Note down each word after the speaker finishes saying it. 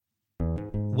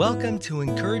Welcome to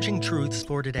Encouraging Truths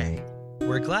for Today.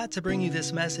 We're glad to bring you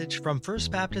this message from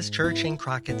First Baptist Church in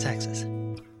Crockett, Texas.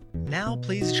 Now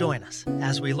please join us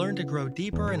as we learn to grow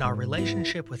deeper in our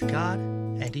relationship with God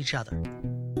and each other.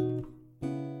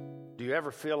 Do you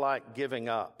ever feel like giving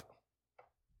up?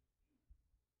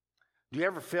 Do you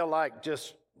ever feel like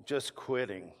just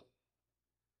quitting?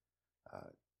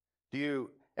 Do you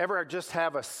ever just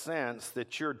have a sense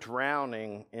that you're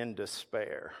drowning in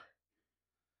despair?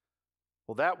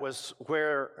 Well, that was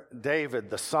where David,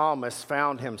 the psalmist,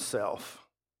 found himself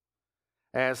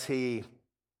as he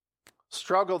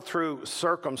struggled through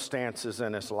circumstances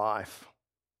in his life.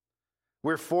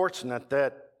 We're fortunate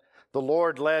that the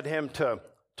Lord led him to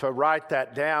write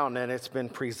that down, and it's been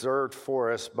preserved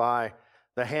for us by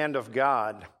the hand of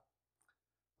God,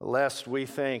 lest we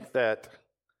think that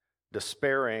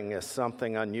despairing is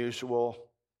something unusual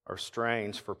or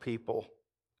strange for people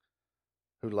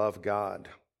who love God.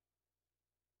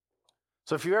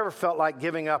 So if you ever felt like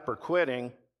giving up or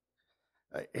quitting,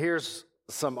 here's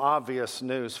some obvious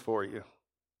news for you.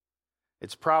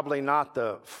 It's probably not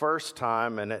the first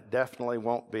time, and it definitely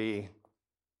won't be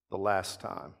the last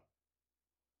time.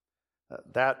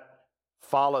 That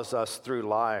follows us through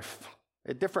life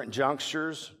at different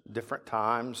junctures, different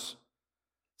times,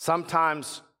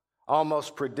 sometimes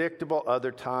almost predictable,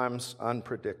 other times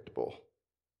unpredictable.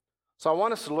 So I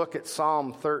want us to look at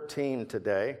Psalm 13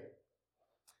 today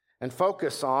and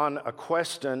focus on a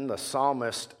question the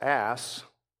psalmist asks: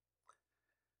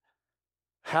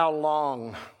 how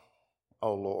long,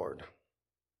 O Lord?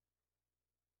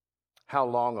 How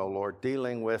long, O Lord?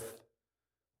 Dealing with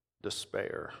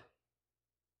despair.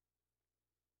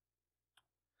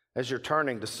 As you're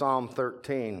turning to Psalm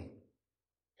 13,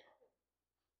 I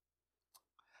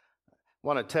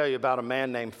want to tell you about a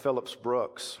man named Phillips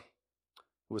Brooks,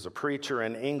 who was a preacher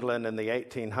in England in the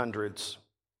 1800s.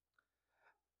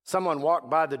 Someone walked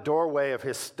by the doorway of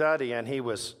his study, and he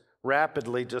was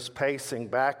rapidly just pacing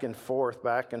back and forth,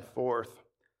 back and forth.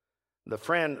 The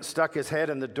friend stuck his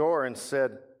head in the door and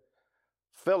said,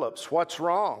 "Phillips, what's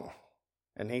wrong?"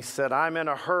 And he said, "I'm in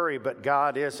a hurry, but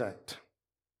God isn't."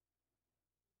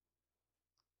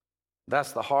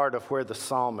 That's the heart of where the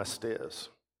psalmist is.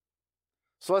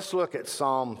 So let's look at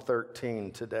Psalm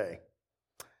 13 today,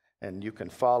 and you can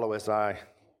follow as I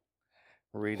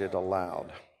read it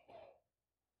aloud.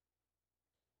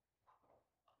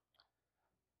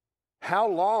 How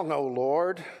long, O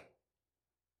Lord,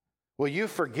 will you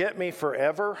forget me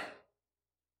forever?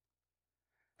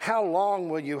 How long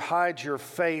will you hide your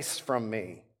face from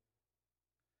me?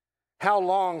 How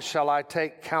long shall I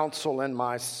take counsel in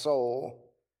my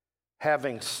soul,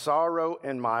 having sorrow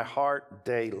in my heart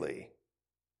daily?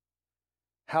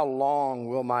 How long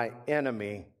will my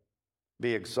enemy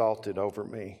be exalted over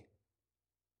me?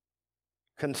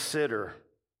 Consider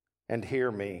and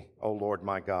hear me, O Lord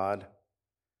my God.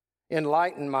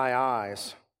 Enlighten my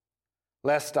eyes,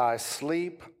 lest I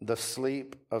sleep the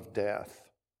sleep of death.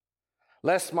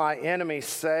 Lest my enemies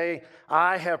say,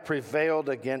 I have prevailed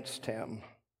against him.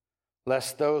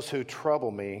 Lest those who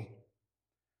trouble me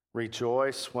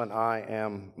rejoice when I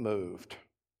am moved.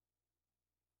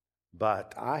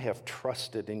 But I have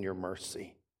trusted in your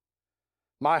mercy.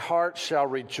 My heart shall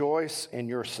rejoice in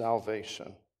your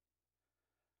salvation.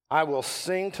 I will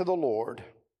sing to the Lord,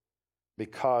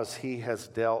 because he has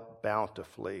dealt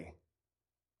bountifully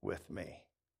with me.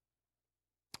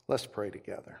 Let's pray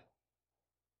together.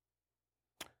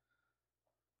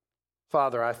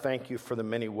 Father, I thank you for the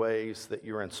many ways that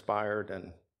your inspired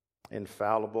and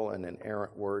infallible and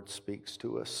inerrant word speaks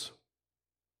to us.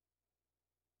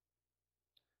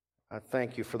 I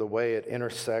thank you for the way it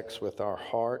intersects with our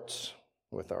hearts,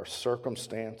 with our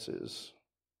circumstances,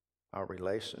 our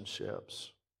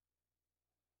relationships.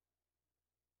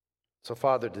 So,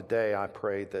 Father, today I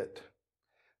pray that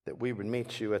we would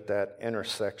meet you at that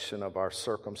intersection of our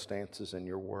circumstances and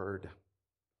your word,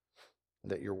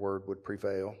 that your word would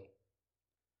prevail.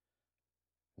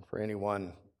 And for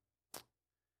anyone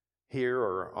here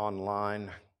or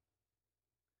online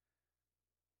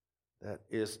that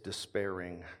is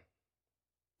despairing,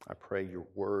 I pray your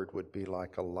word would be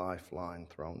like a lifeline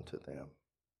thrown to them.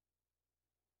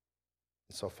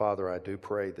 And so, Father, I do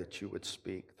pray that you would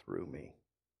speak through me,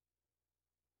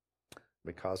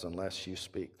 because unless you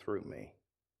speak through me,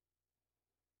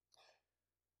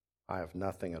 I have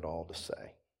nothing at all to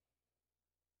say.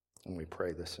 And we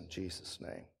pray this in Jesus'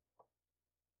 name.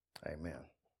 Amen.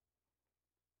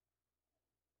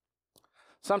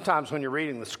 Sometimes when you're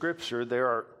reading the scripture,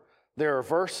 there are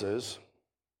verses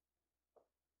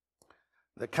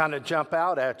that kind of jump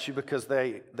out at you because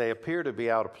they appear to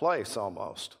be out of place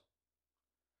almost.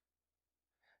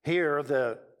 Here,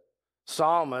 the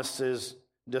psalmist is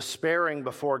despairing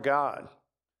before God.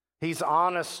 He's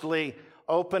honestly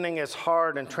opening his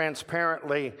heart and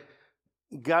transparently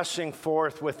gushing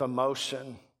forth with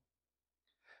emotion.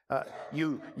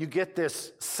 You get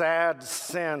this sad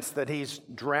sense that he's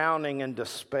drowning in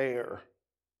despair.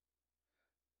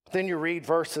 Then you read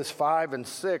verses 5 and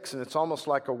 6, and it's almost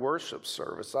like a worship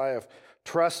service. I have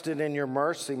trusted in your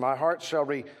mercy. My heart shall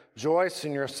rejoice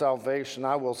in your salvation.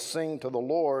 I will sing to the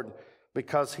Lord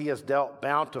because he has dealt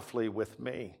bountifully with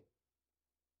me.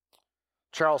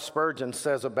 Charles Spurgeon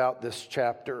says about this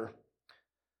chapter,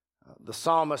 the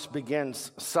psalmist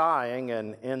begins sighing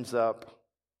and ends up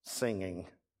singing.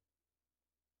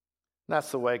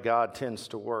 That's the way God tends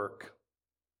to work.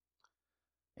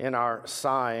 In our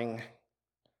sighing,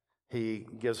 he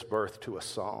gives birth to a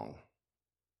song.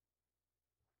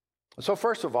 So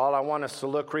first of all, I want us to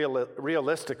look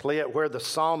realistically at where the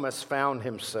psalmist found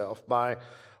himself by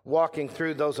walking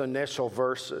through those initial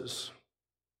verses.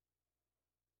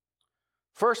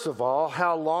 First of all,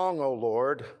 how long, O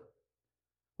Lord,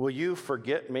 will you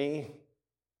forget me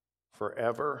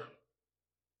forever?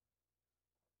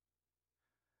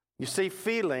 You see,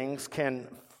 feelings can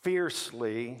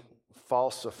fiercely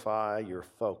falsify your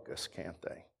focus, can't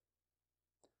they?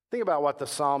 Think about what the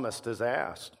psalmist has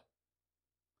asked.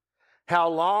 How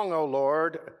long, O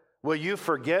Lord, will you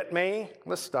forget me?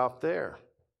 Let's stop there.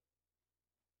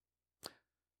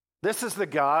 This is the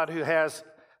God who has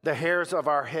the hairs of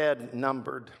our head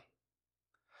numbered.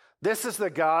 This is the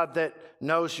God that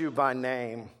knows you by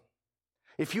name.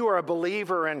 If you are a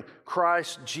believer in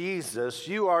Christ Jesus,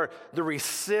 you are the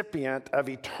recipient of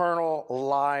eternal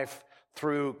life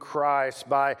through Christ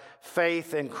by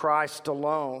faith in Christ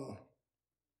alone.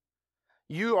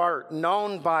 You are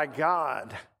known by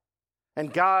God,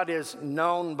 and God is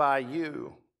known by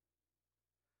you.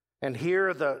 And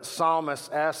here the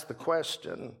psalmist asks the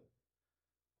question,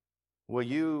 will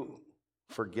you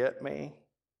forget me?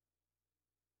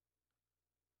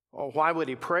 Well, why would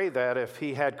he pray that if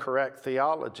he had correct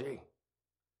theology?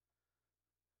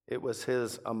 It was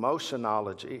his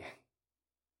emotionology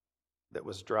that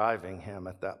was driving him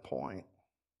at that point.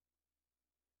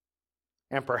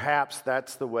 And perhaps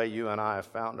that's the way you and I have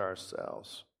found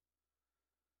ourselves.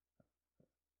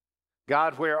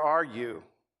 God, where are you?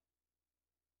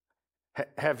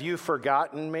 Have you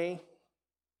forgotten me?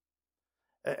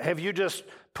 Have you just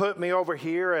put me over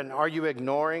here and are you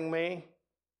ignoring me?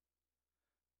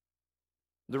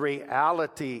 The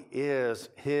reality is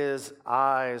his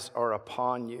eyes are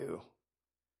upon you,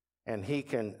 and he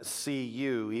can see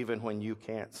you even when you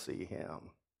can't see him.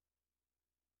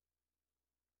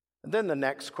 And then the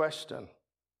next question,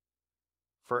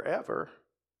 forever?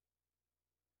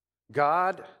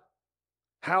 God,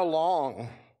 how long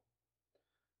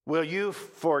will you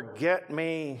forget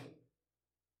me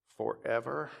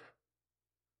forever?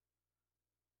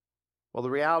 Well, the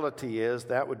reality is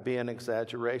that would be an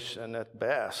exaggeration at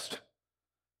best.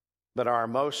 But our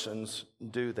emotions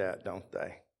do that, don't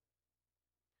they?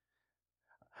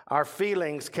 Our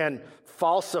feelings can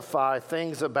falsify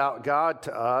things about God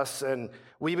to us, and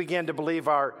we begin to believe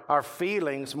our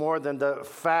feelings more than the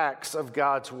facts of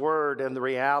God's word and the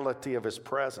reality of his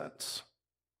presence.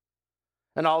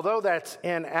 And although that's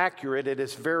inaccurate, it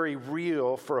is very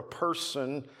real for a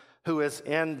person who is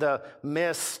in the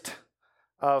midst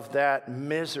of that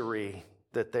misery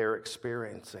that they're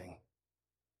experiencing.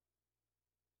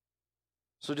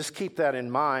 So just keep that in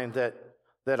mind,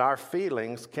 that our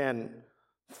feelings can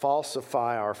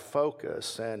falsify our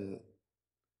focus and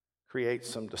create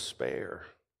some despair.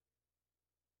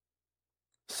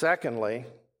 Secondly,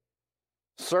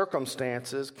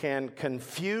 circumstances can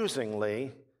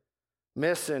confusingly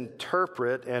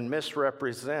misinterpret and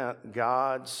misrepresent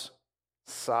God's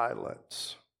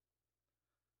silence.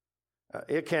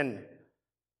 It can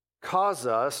cause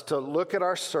us to look at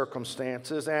our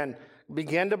circumstances and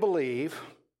begin to believe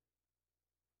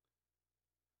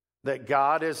that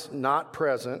God is not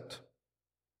present,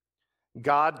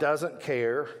 God doesn't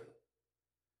care,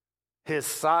 his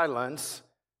silence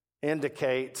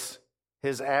indicates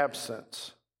his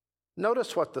absence.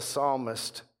 Notice what the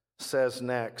psalmist says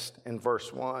next in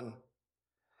verse 1.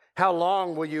 How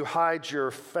long will you hide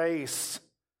your face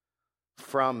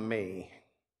from me?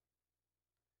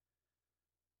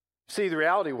 See, the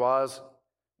reality was,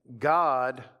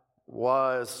 God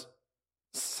was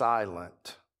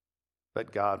silent,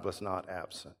 but God was not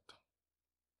absent.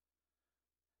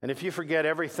 And if you forget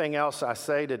everything else I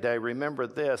say today, remember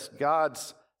this: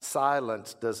 God's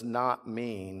silence does not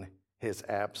mean his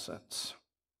absence.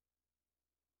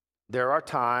 There are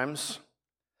times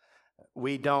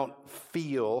we don't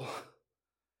feel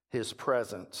his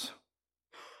presence.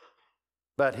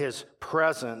 but his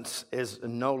presence is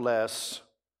no less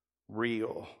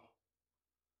real.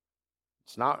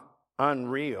 It's not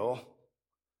unreal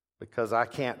because I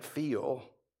can't feel.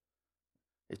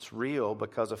 It's real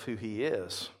because of who he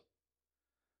is.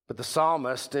 But the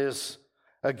psalmist is,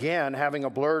 again, having a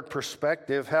blurred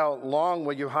perspective. How long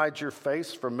will you hide your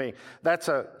face from me? That's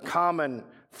a common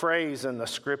phrase in the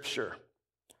scripture.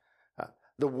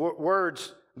 The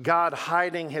words God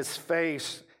hiding his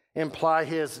face imply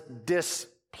his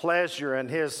displeasure and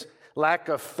his lack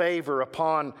of favor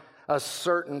upon a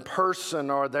certain person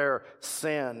or their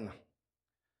sin.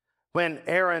 When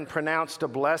Aaron pronounced a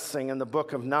blessing in the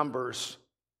book of Numbers,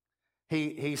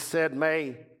 he said,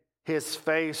 "May his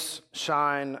face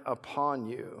shine upon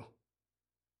you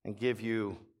and give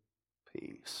you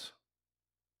peace."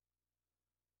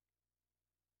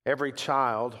 Every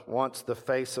child wants the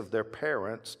face of their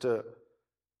parents to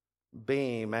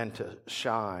beam and to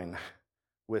shine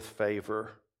with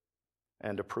favor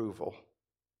and approval.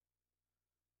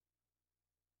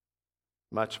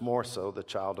 Much more so the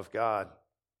child of God.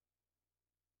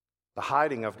 The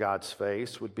hiding of God's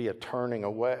face would be a turning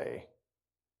away.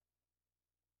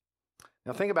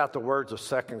 Now think about the words of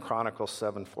 2 Chronicles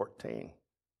 7:14.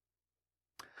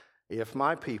 "If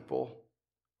my people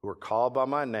who are called by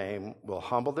my name will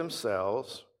humble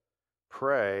themselves,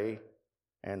 pray,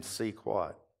 and seek"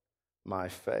 what? "My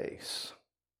face."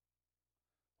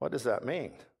 What does that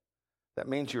mean? That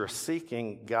means you're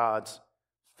seeking God's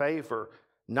favor.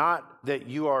 Not that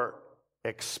you are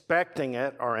expecting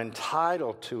it or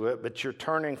entitled to it, but you're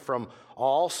turning from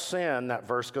all sin, that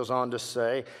verse goes on to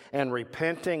say, and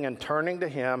repenting and turning to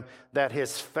him that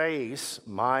his face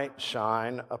might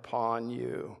shine upon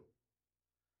you.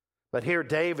 But here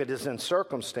David is in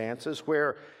circumstances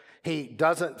where he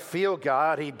doesn't feel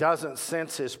God, he doesn't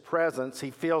sense his presence, he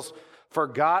feels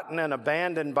forgotten and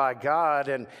abandoned by God,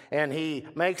 and he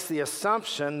makes the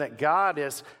assumption that God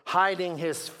is hiding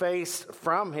his face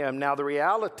from him. Now, the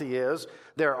reality is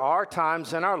there are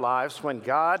times in our lives when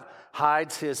God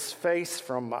hides his face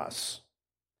from us.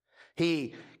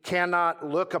 He cannot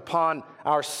look upon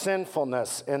our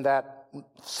sinfulness in that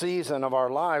season of our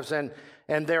lives, and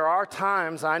there are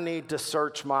times I need to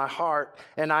search my heart,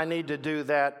 and I need to do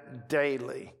that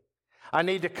daily. I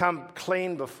need to come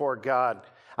clean before God.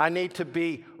 I need to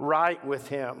be right with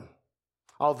him.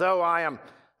 Although I am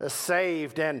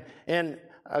saved and in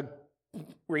a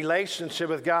relationship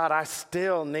with God, I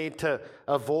still need to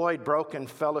avoid broken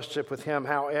fellowship with him.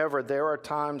 However, there are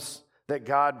times that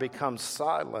God becomes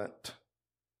silent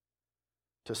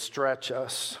to stretch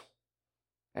us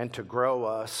and to grow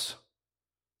us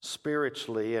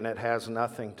spiritually, and it has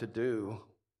nothing to do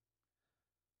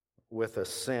with a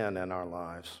sin in our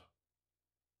lives.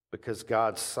 Because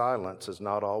God's silence is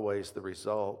not always the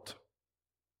result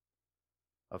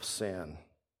of sin.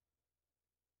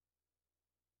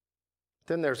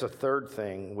 Then there's a third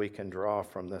thing we can draw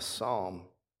from this psalm.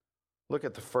 Look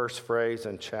at the first phrase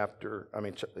in chapter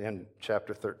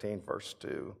 13, verse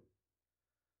 2.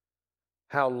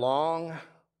 "How long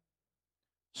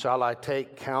shall I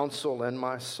take counsel in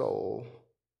my soul,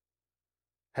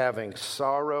 having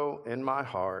sorrow in my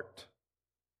heart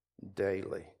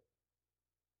daily?"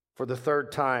 For the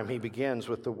third time, he begins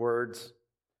with the words,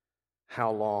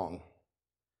 "How long?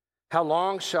 How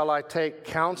long shall I take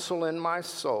counsel in my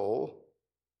soul,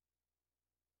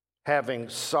 having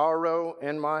sorrow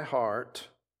in my heart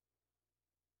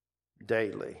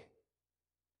daily?"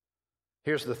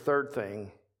 Here's the third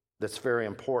thing that's very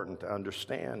important to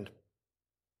understand.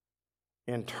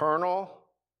 Internal,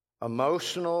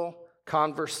 emotional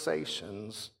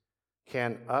conversations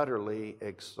can utterly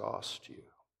exhaust you.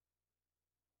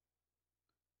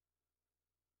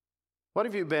 What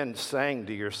have you been saying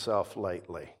to yourself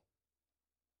lately?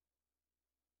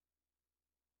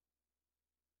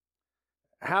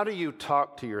 How do you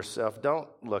talk to yourself? Don't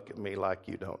look at me like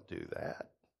you don't do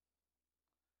that.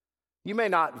 You may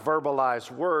not verbalize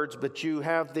words, but you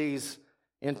have these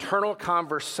internal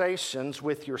conversations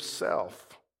with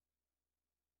yourself.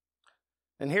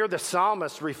 And here the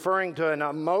psalmist referring to an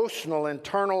emotional,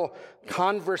 internal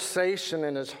conversation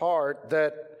in his heart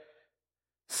that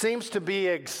seems to be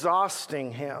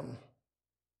exhausting him.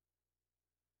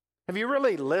 Have you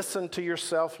really listened to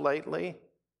yourself lately?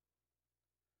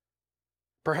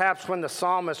 Perhaps when the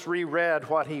psalmist reread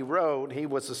what he wrote, he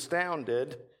was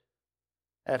astounded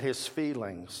at his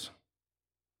feelings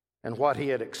and what he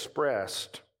had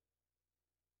expressed.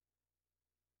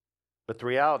 But the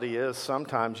reality is,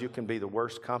 sometimes you can be the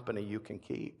worst company you can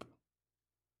keep.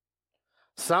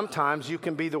 Sometimes you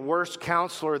can be the worst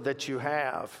counselor that you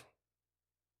have.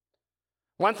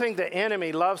 One thing the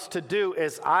enemy loves to do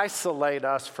is isolate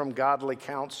us from godly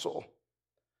counsel,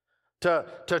 to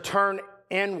turn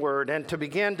inward and to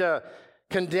begin to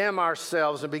condemn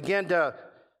ourselves and begin to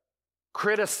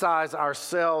criticize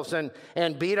ourselves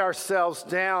and beat ourselves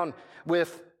down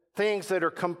with things that are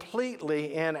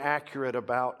completely inaccurate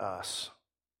about us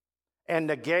and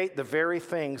negate the very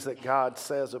things that God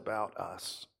says about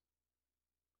us.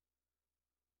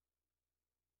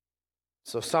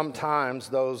 So sometimes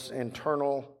those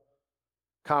internal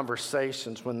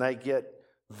conversations, when they get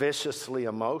viciously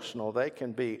emotional, they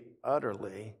can be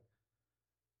utterly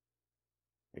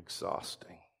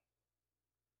exhausting.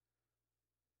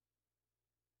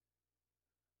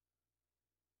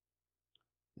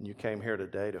 You came here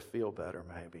today to feel better,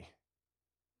 maybe.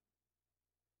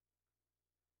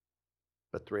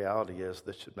 But the reality is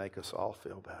this should make us all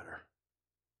feel better.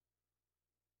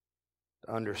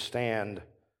 To understand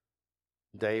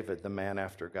David, the man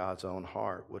after God's own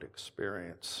heart, would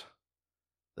experience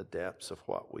the depths of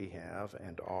what we have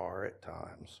and are at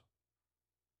times.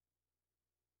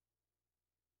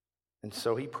 And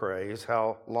so he prays,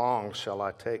 "How long shall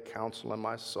I take counsel in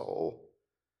my soul,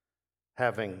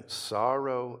 having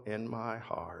sorrow in my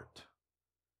heart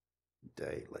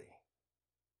daily?"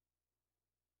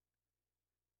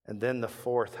 And then the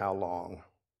fourth, how long?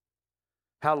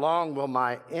 How long will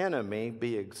my enemy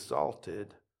be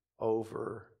exalted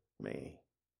over me?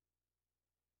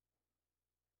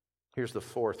 Here's the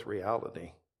fourth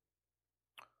reality.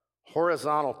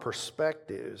 Horizontal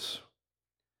perspectives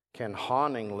can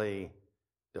hauntingly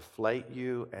deflate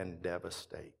you and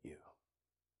devastate you.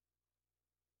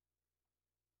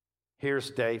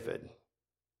 Here's David,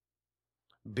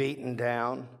 beaten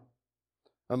down,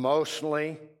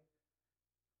 emotionally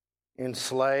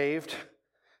enslaved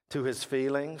to his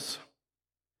feelings.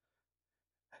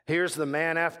 Here's the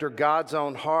man after God's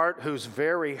own heart, whose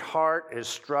very heart is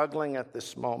struggling at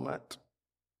this moment.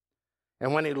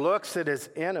 And when he looks at his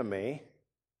enemy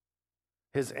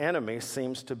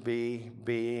seems to be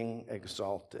being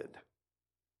exalted.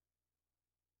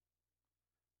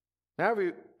 Now, have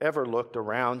you ever looked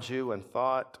around you and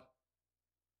thought,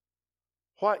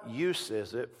 what use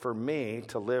is it for me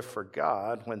to live for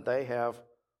God when they have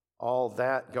all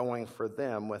that going for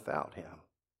them without him?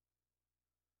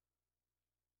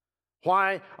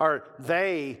 Why are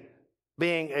they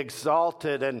being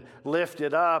exalted and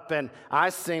lifted up, and I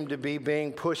seem to be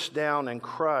being pushed down and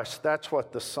crushed? That's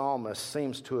what the psalmist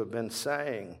seems to have been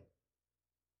saying.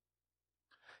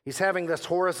 He's having this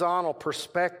horizontal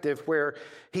perspective where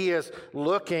he is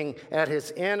looking at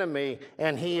his enemy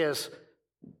and he is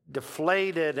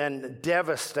deflated and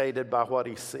devastated by what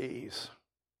he sees.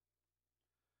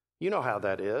 You know how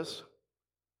that is.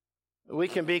 We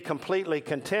can be completely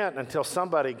content until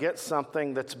somebody gets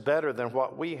something that's better than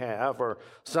what we have, or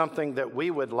something that we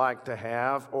would like to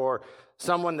have, or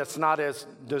someone that's not as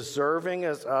deserving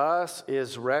as us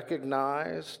is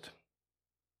recognized.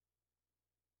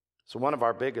 So one of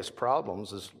our biggest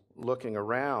problems is looking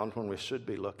around when we should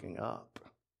be looking up.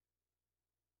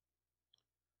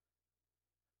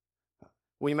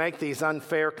 We make these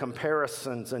unfair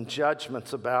comparisons and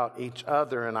judgments about each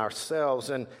other and ourselves,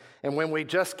 and when we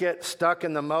just get stuck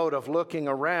in the mode of looking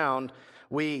around,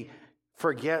 we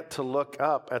forget to look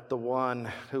up at the one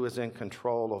who is in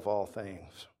control of all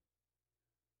things.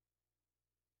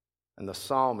 And the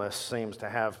psalmist seems to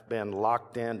have been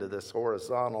locked into this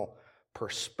horizontal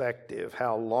perspective.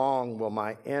 How long will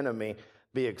my enemy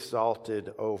be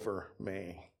exalted over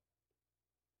me?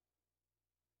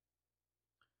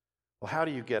 Well, how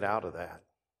do you get out of that?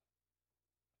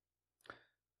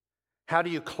 How do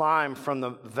you climb from the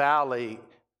valley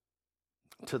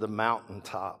to the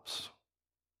mountaintops?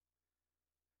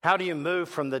 How do you move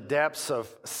from the depths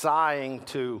of sighing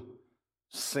to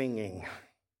singing,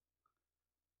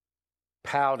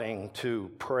 pouting to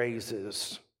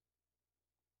praises?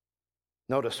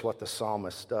 Notice what the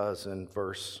psalmist does in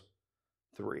verse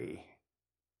 3.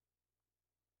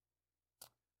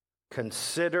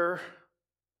 Consider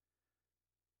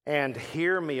and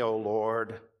hear me, O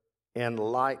Lord,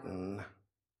 enlighten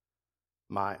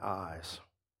my eyes.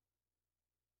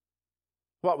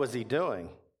 What was he doing?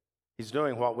 He's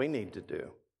doing what we need to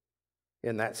do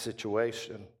in that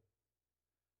situation.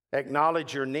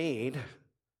 Acknowledge your need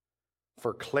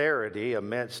for clarity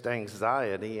amidst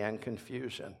anxiety and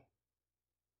confusion.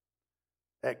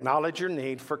 Acknowledge your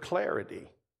need for clarity.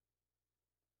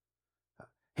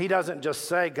 He doesn't just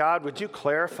say, God, would you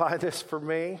clarify this for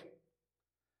me?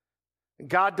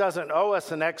 God doesn't owe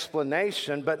us an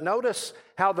explanation, but notice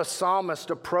how the psalmist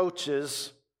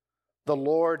approaches the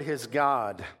Lord his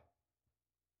God.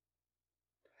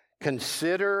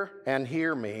 Consider and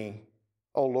hear me,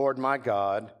 O Lord my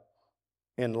God,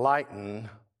 enlighten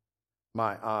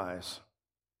my eyes.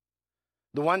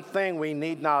 The one thing we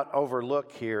need not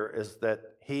overlook here is that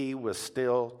he was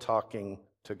still talking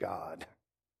to God.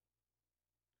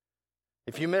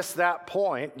 If you miss that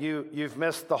point, you've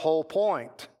missed the whole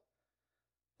point.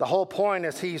 The whole point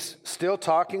is he's still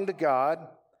talking to God.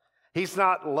 He's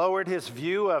not lowered his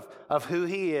view of who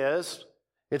he is.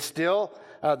 It's still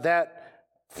that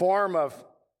form of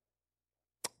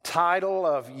title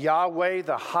of Yahweh,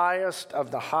 the highest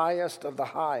of the highest of the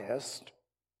highest.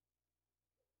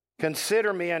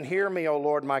 Consider me and hear me, O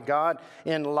Lord my God.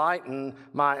 Enlighten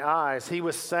my eyes. He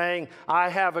was saying, I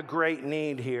have a great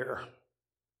need here.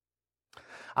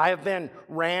 I have been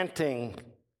ranting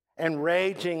and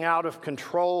raging out of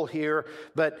control here,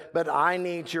 but I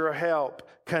need your help.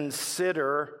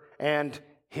 Consider and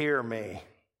hear me.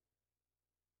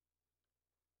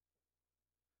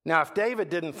 Now, if David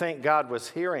didn't think God was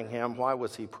hearing him, why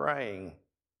was he praying?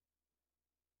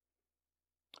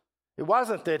 It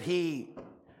wasn't that he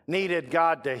needed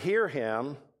God to hear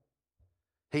him.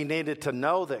 He needed to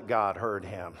know that God heard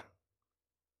him.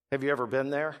 Have you ever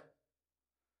been there?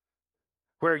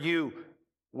 Where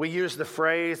we use the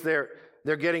phrase, they're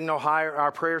getting no higher,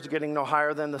 our prayers are getting no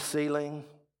higher than the ceiling.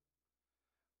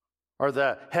 Or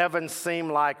the heavens seem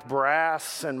like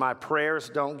brass and my prayers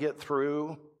don't get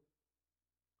through.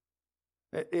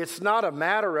 It's not a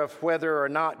matter of whether or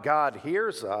not God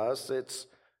hears us. It's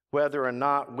whether or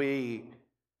not we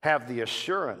have the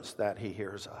assurance that he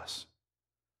hears us.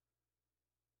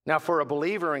 Now, for a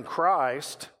believer in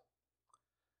Christ,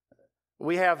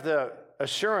 we have the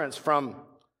assurance from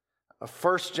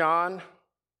 1 John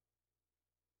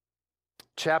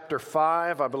chapter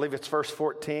 5, I believe it's verse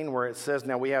 14, where it says,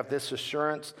 now we have this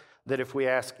assurance that if we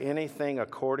ask anything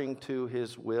according to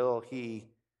his will, he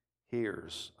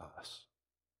hears us.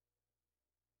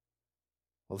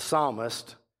 Well, the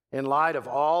psalmist, in light of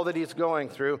all that he's going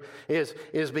through, is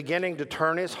beginning to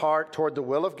turn his heart toward the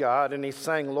will of God, and he's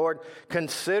saying, Lord,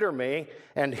 consider me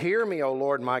and hear me, O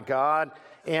Lord my God,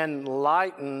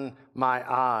 enlighten my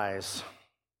eyes.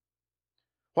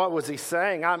 What was he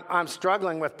saying? I'm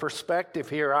struggling with perspective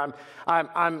here.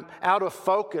 I'm out of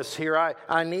focus here.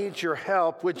 I need your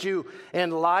help. Would you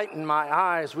enlighten my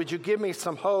eyes? Would you give me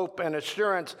some hope and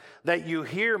assurance that you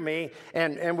hear me?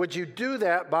 And would you do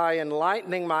that by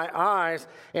enlightening my eyes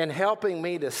and helping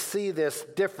me to see this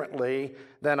differently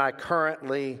than I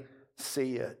currently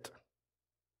see it?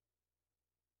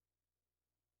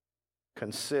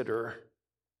 Consider,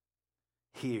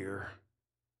 hear,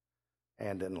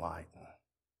 and enlighten.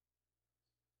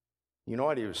 You know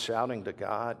what he was shouting to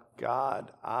God?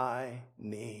 God, I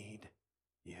need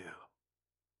you.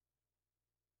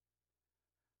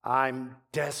 I'm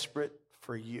desperate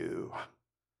for you.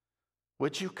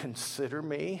 Would you consider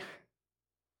me?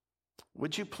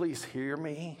 Would you please hear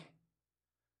me?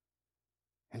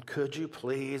 And could you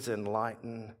please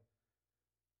enlighten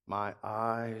my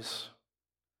eyes,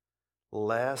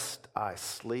 lest I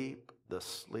sleep the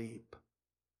sleep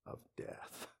of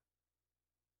death?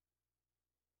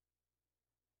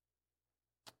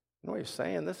 You know what he's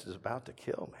saying? This is about to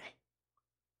kill me.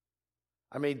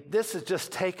 I mean, this has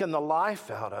just taken the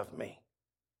life out of me.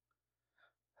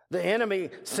 The enemy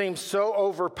seems so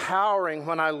overpowering.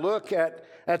 When I look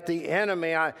at the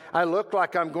enemy, I look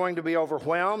like I'm going to be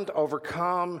overwhelmed,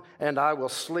 overcome, and I will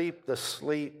sleep the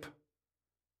sleep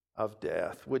of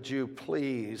death. Would you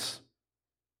please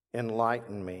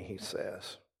enlighten me, he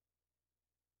says.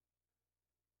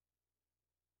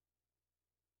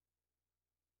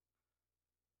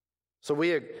 So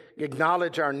we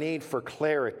acknowledge our need for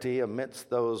clarity amidst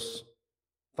those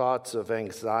thoughts of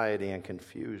anxiety and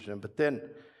confusion. But then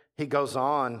he goes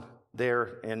on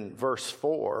there in verse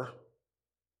 4.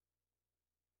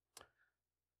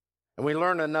 And we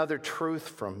learn another truth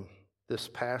from this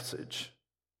passage.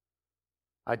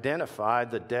 Identify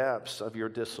the depths of your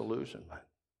disillusionment.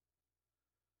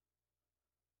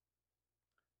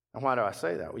 And why do I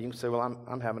say that? Well, you can say, well,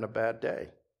 I'm having a bad day.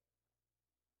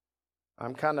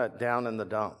 I'm kind of down in the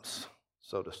dumps,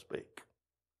 so to speak.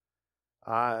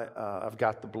 I've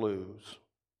got the blues.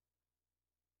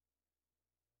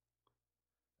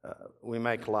 We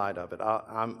make light of it.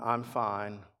 I'm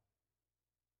fine.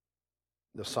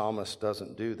 The psalmist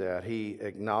doesn't do that. He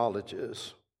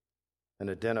acknowledges and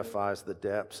identifies the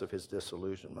depths of his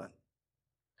disillusionment.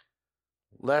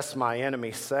 Lest my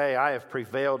enemies say, I have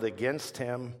prevailed against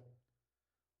him.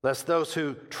 Lest those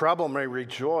who trouble me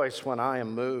rejoice when I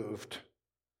am moved.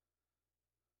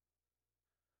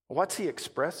 What's he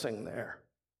expressing there?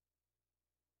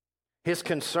 His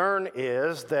concern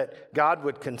is that God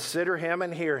would consider him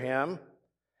and hear him,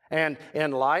 and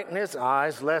enlighten his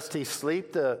eyes, lest he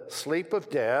sleep the sleep of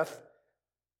death.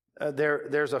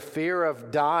 There's a fear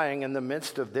of dying in the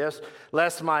midst of this,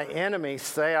 lest my enemies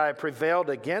say I prevailed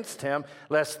against him,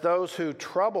 lest those who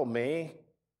trouble me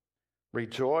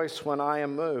rejoice when I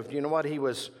am moved. You know what he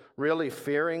was really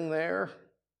fearing there?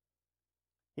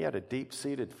 He had a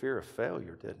deep-seated fear of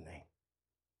failure, didn't he?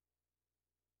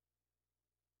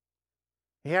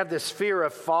 He had this fear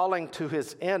of falling to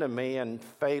his enemy and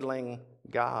failing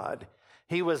God.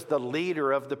 He was the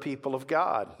leader of the people of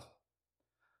God.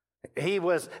 He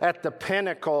was at the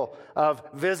pinnacle of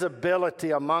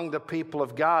visibility among the people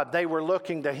of God. They were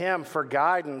looking to him for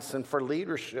guidance and for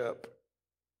leadership.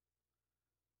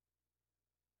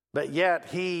 But yet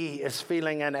he is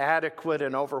feeling inadequate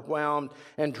and overwhelmed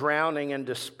and drowning in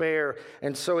despair.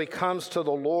 And so he comes to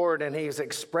the Lord and he's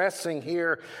expressing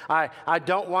here, I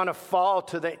don't want to fall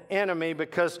to the enemy,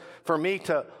 because for me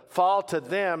to fall to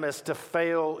them is to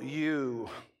fail you.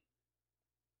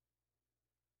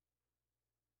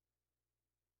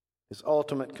 His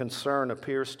ultimate concern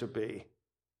appears to be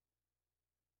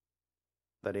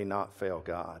that he not fail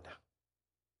God.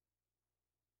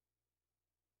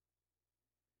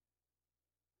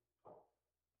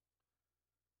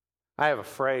 I have a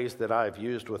phrase that I've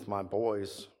used with my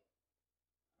boys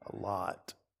a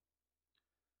lot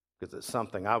because it's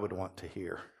something I would want to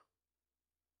hear.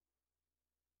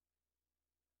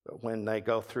 But when they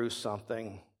go through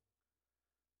something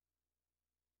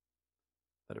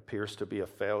that appears to be a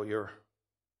failure,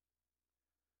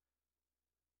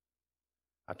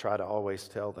 I try to always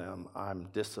tell them, I'm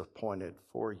disappointed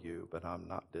for you, but I'm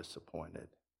not disappointed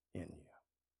in you.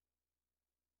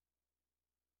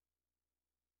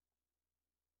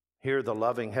 Here, the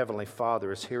loving Heavenly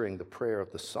Father is hearing the prayer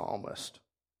of the psalmist.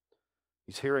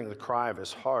 He's hearing the cry of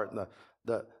his heart. And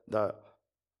the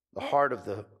heart of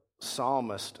the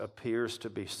psalmist appears to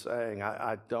be saying,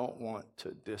 I don't want to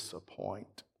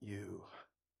disappoint you.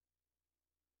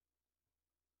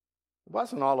 It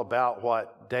wasn't all about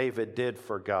what David did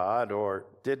for God or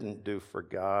didn't do for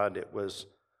God. It was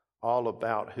all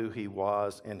about who he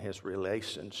was in his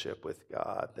relationship with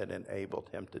God that enabled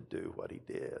him to do what he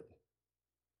did.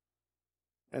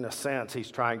 In a sense,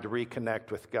 he's trying to reconnect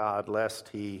with God lest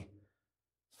he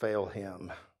fail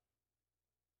him.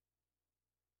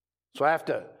 So I have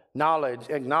to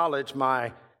acknowledge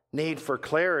my need for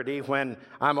clarity when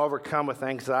I'm overcome with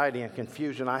anxiety and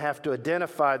confusion. I have to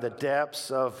identify the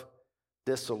depths of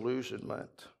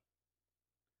disillusionment.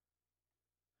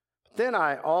 Then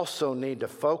I also need to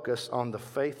focus on the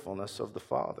faithfulness of the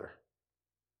Father.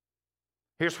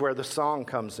 Here's where the song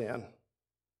comes in.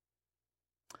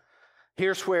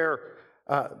 Here's where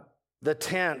the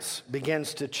tense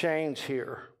begins to change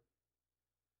here.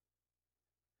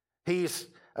 He's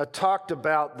talked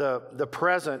about the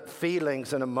present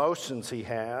feelings and emotions he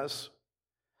has.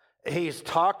 He's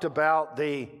talked about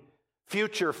the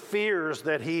future fears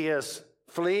that he is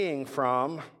fleeing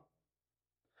from.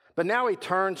 But now he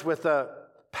turns with a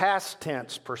past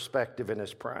tense perspective in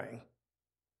his praying.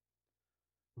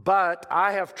 But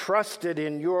I have trusted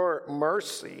in your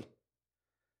mercy.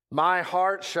 My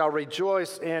heart shall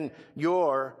rejoice in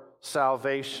your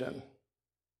salvation.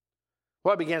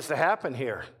 What begins to happen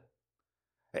here?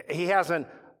 He has an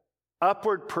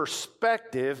upward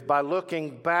perspective by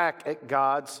looking back at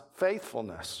God's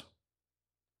faithfulness.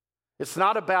 It's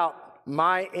not about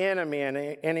my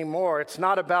enemy anymore. It's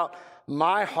not about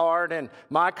my heart and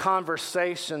my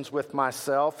conversations with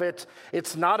myself.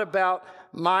 It's not about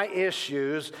my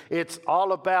issues. It's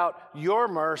all about your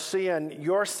mercy and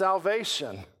your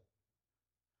salvation.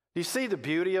 Do you see the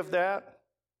beauty of that?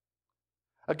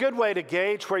 A good way to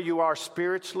gauge where you are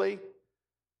spiritually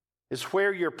is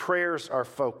where your prayers are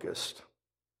focused.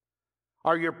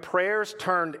 Are your prayers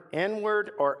turned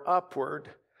inward or upward?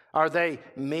 Are they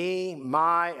me,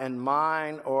 my, and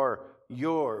mine, or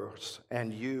yours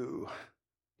and you?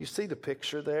 You see the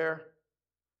picture there?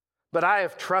 But I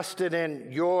have trusted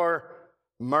in your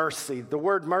mercy. The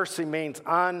word mercy means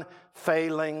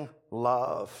unfailing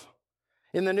love.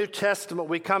 In the New Testament,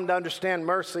 we come to understand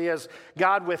mercy as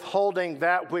God withholding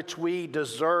that which we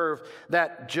deserve,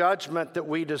 that judgment that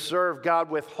we deserve, God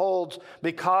withholds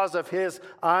because of his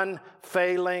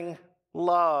unfailing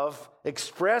love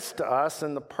expressed to us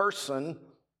in the person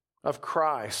of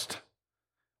Christ.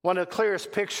 One of the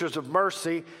clearest pictures of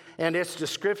mercy and its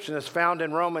description is found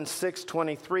in Romans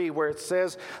 6:23, where it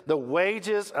says, the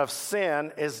wages of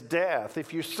sin is death.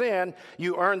 If you sin,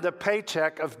 you earn the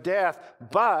paycheck of death,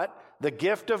 but the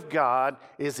gift of God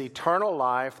is eternal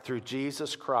life through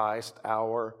Jesus Christ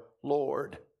our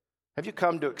Lord. Have you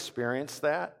come to experience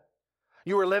that?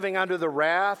 You were living under the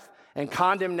wrath and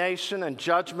condemnation and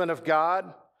judgment of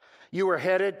God. You were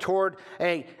headed toward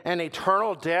an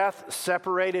eternal death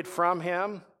separated from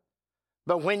Him.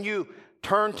 But when you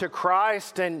turned to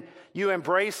Christ and you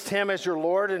embraced Him as your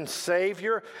Lord and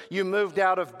Savior, you moved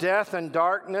out of death and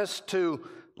darkness to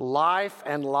life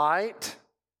and light.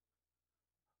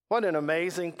 What an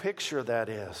amazing picture that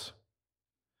is.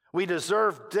 We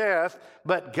deserve death,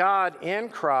 but God in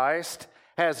Christ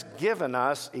has given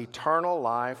us eternal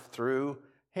life through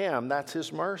Him. That's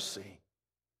His mercy.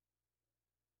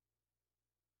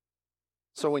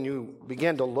 So when you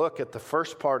begin to look at the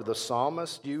first part of the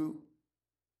psalmist, you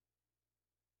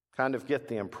kind of get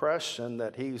the impression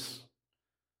that he's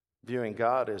viewing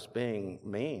God as being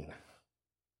mean,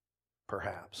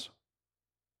 perhaps.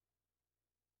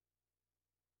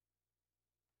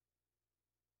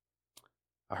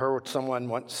 I heard someone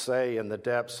once say in the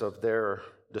depths of their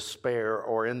despair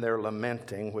or in their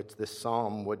lamenting, which this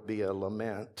psalm would be a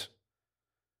lament,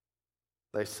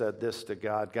 they said this to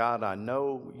God: God, I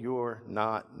know you're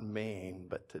not mean,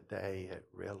 but today it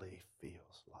really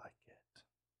feels like it.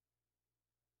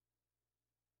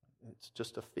 It's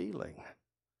just a feeling.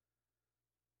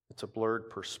 It's a blurred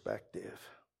perspective.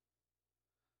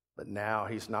 But now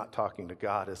he's not talking to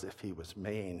God as if he was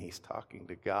mean. He's talking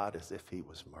to God as if he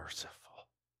was merciful.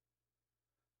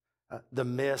 The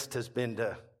mist has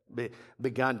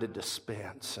begun to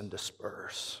dispense and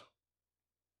disperse.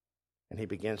 And he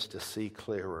begins to see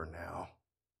clearer now.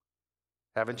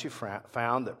 Haven't you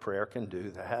found that prayer can do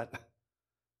that?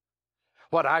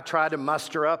 What I try to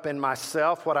muster up in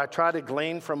myself, what I try to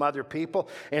glean from other people,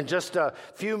 in just a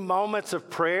few moments of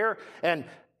prayer and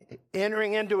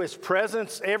entering into His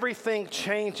presence, everything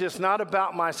changes, not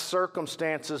about my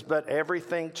circumstances, but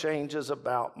everything changes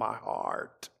about my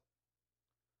heart.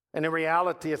 And in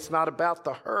reality, it's not about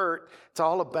the hurt, it's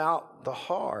all about the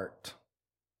heart.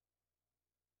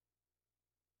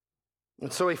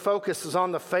 And so he focuses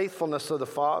on the faithfulness of the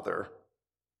Father.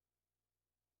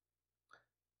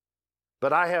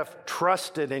 But I have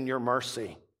trusted in your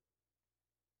mercy.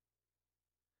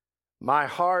 My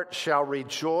heart shall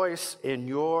rejoice in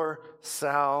your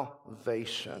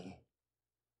salvation.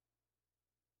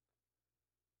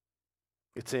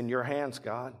 It's in your hands,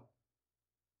 God.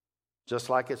 Just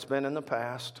like it's been in the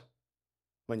past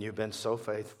when you've been so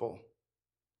faithful.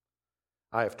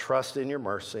 I have trusted in your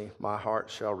mercy. My heart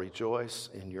shall rejoice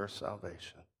in your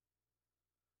salvation.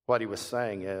 What he was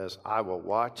saying is, I will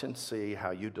watch and see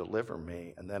how you deliver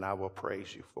me, and then I will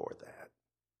praise you for that.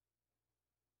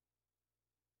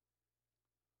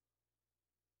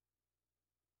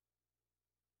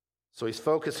 So he's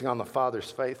focusing on the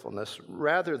Father's faithfulness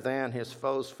rather than his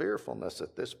foe's fearfulness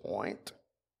at this point,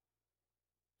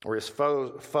 or his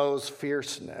foe's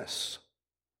fierceness.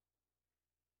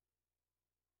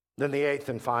 Then the eighth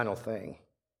and final thing.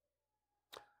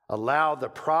 Allow the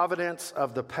providence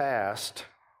of the past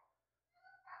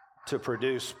to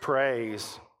produce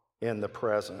praise in the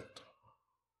present.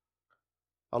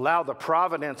 Allow the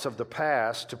providence of the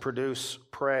past to produce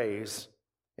praise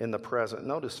in the present.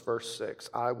 Notice verse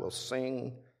 6. I will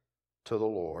sing to the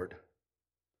Lord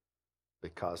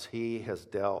because he has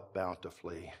dealt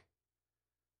bountifully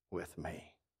with me.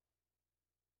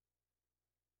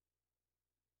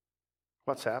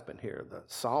 What's happened here? The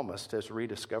psalmist has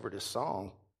rediscovered his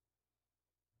song.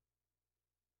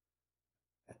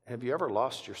 Have you ever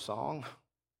lost your song?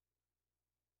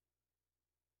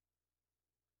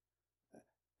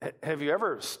 Have you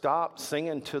ever stopped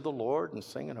singing to the Lord and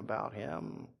singing about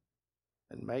him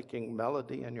and making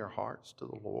melody in your hearts to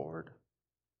the Lord?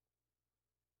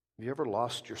 Have you ever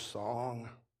lost your song?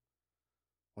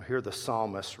 Well, here the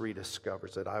psalmist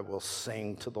rediscovers it. I will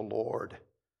sing to the Lord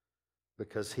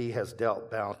because he has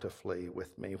dealt bountifully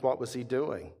with me. What was he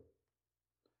doing?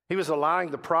 He was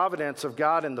allowing the providence of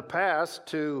God in the past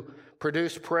to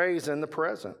produce praise in the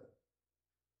present.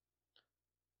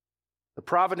 The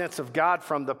providence of God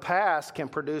from the past can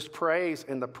produce praise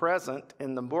in the present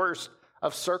in the worst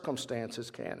of circumstances,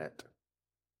 can it?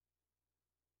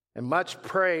 And much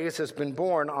praise has been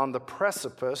born on the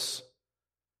precipice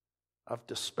of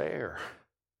despair.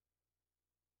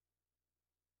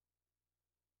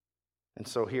 And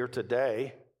so here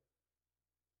today,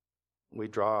 we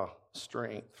draw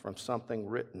strength from something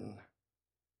written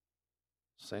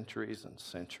centuries and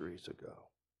centuries ago.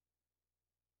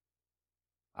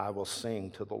 I will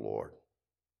sing to the Lord.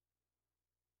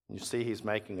 You see, he's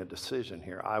making a decision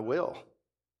here. I will.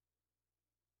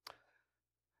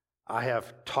 I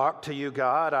have talked to you,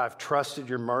 God. I've trusted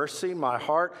your mercy. My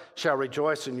heart shall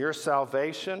rejoice in your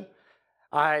salvation.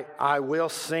 I will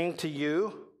sing to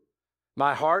you.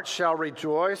 My heart shall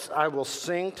rejoice. I will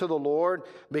sing to the Lord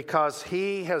because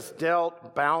he has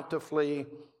dealt bountifully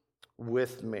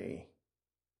with me.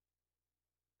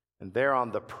 And there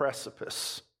on the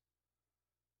precipice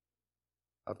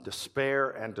of despair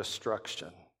and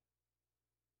destruction,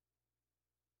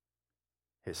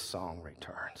 his song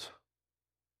returns.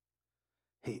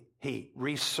 He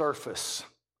resurfaces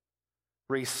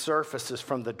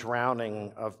from the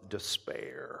drowning of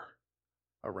despair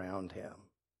around him.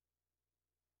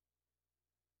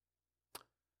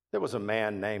 There was a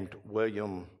man named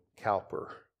William Cowper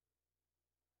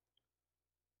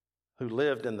who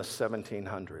lived in the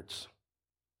 1700s.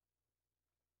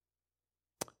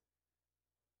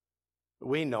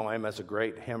 We know him as a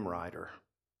great hymn writer.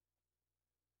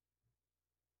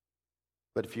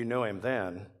 But if you knew him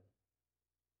then,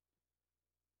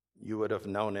 you would have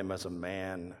known him as a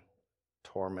man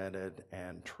tormented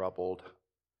and troubled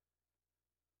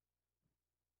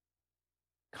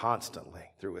constantly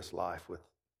through his life with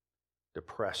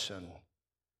depression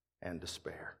and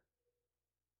despair.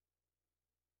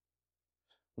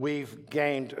 We've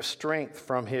gained strength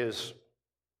from his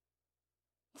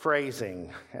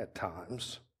phrasing at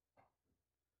times.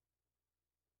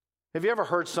 Have you ever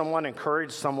heard someone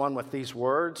encourage someone with these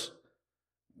words?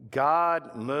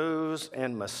 God moves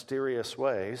in mysterious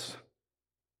ways,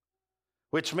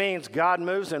 which means God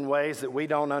moves in ways that we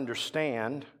don't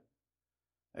understand.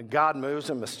 God moves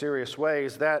in mysterious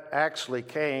ways. That actually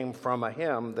came from a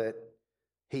hymn that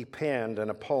he penned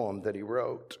and a poem that he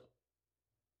wrote.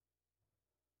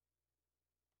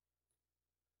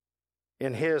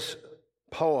 In his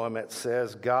poem, it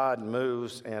says, God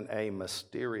moves in a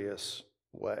mysterious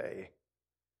way.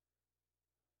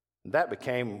 That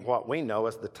became what we know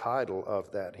as the title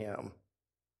of that hymn.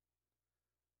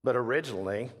 But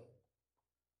originally,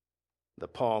 the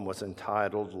poem was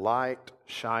entitled, Light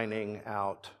Shining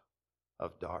Out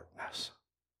of Darkness.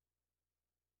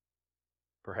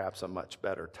 Perhaps a much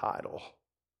better title,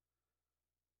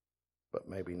 but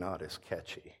maybe not as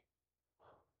catchy.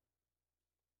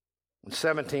 In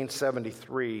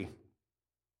 1773,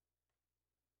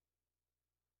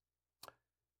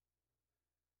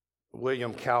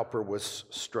 William Cowper was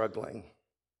struggling.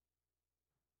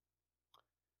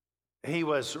 He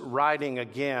was writing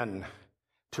again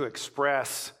to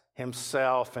express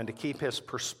himself and to keep his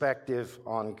perspective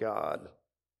on God.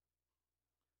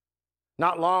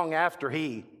 Not long after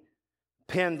he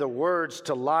penned the words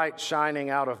to light shining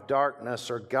out of darkness,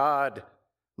 or God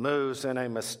moves in a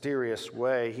mysterious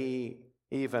way, he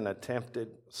even attempted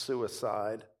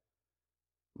suicide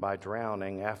by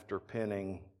drowning after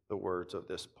penning the words of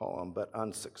this poem, but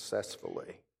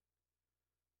unsuccessfully.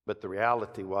 But the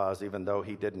reality was, even though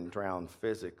he didn't drown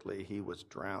physically, he was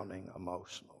drowning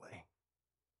emotionally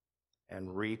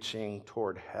and reaching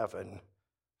toward heaven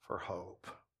for hope.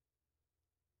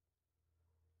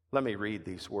 Let me read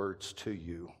these words to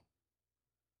you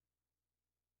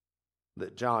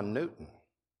that John Newton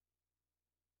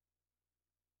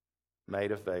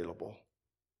made available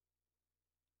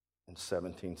in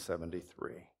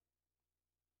 1773.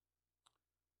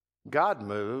 God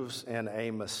moves in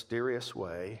a mysterious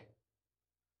way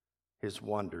his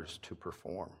wonders to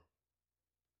perform.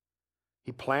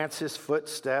 He plants his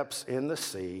footsteps in the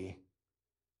sea,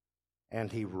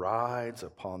 and he rides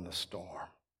upon the storm.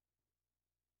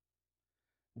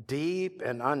 Deep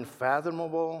and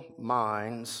unfathomable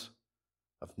minds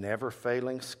of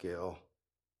never-failing skill,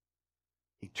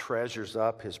 he treasures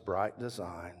up his bright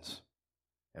designs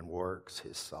and works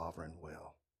his sovereign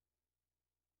will.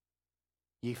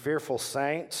 Ye fearful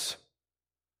saints,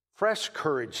 fresh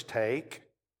courage take.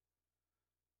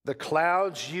 The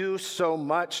clouds you so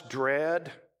much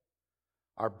dread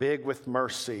are big with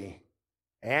mercy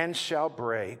and shall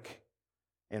break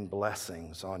in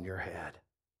blessings on your head.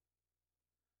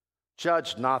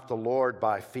 Judge not the Lord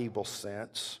by feeble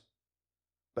sense,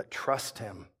 but trust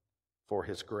him for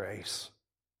his grace.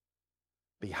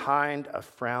 Behind a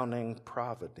frowning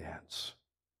providence,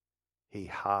 he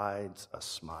hides a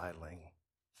smiling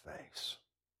face.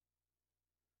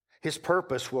 His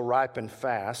purpose will ripen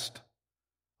fast,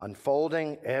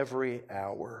 unfolding every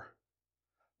hour.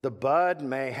 The bud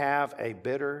may have a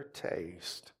bitter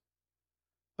taste,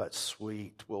 but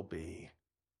sweet will be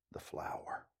the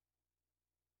flower.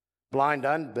 Blind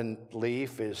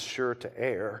unbelief is sure to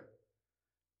err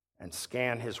and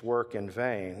scan his work in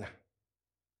vain.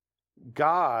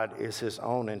 God is his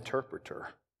own interpreter,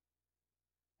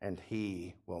 and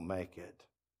he will make it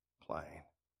plain.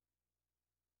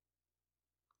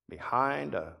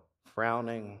 Behind a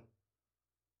frowning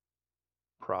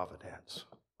providence,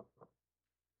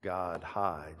 God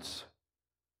hides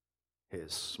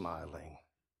his smiling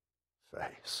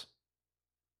face.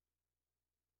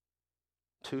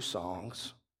 2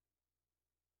 songs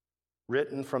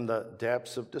written from the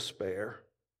depths of despair.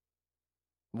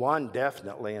 One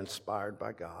definitely inspired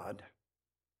by God.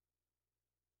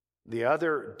 The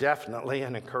other definitely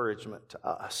an encouragement to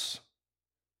us.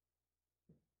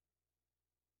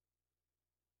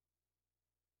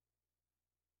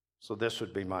 So this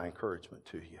would be my encouragement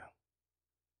to you.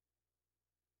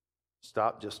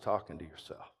 Stop just talking to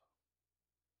yourself.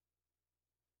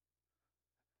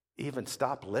 Even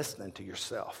stop listening to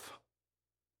yourself.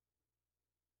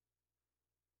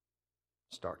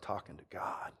 Start talking to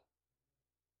God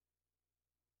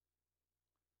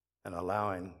and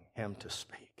allowing Him to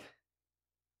speak.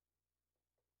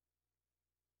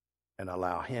 And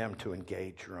allow Him to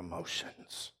engage your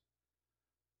emotions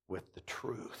with the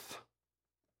truth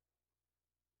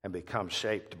and become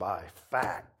shaped by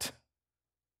fact,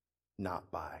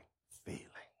 not by feelings.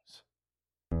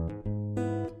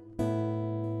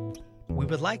 We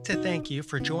would like to thank you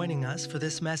for joining us for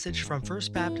this message from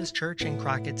First Baptist Church in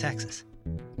Crockett, Texas.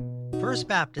 First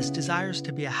Baptist desires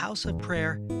to be a house of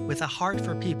prayer with a heart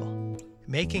for people,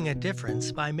 making a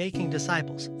difference by making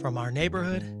disciples from our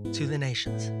neighborhood to the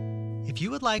nations. If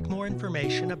you would like more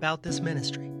information about this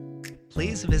ministry,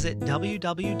 please visit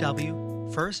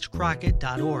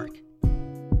www.firstcrockett.org.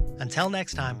 Until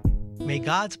next time, may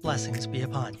God's blessings be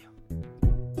upon you.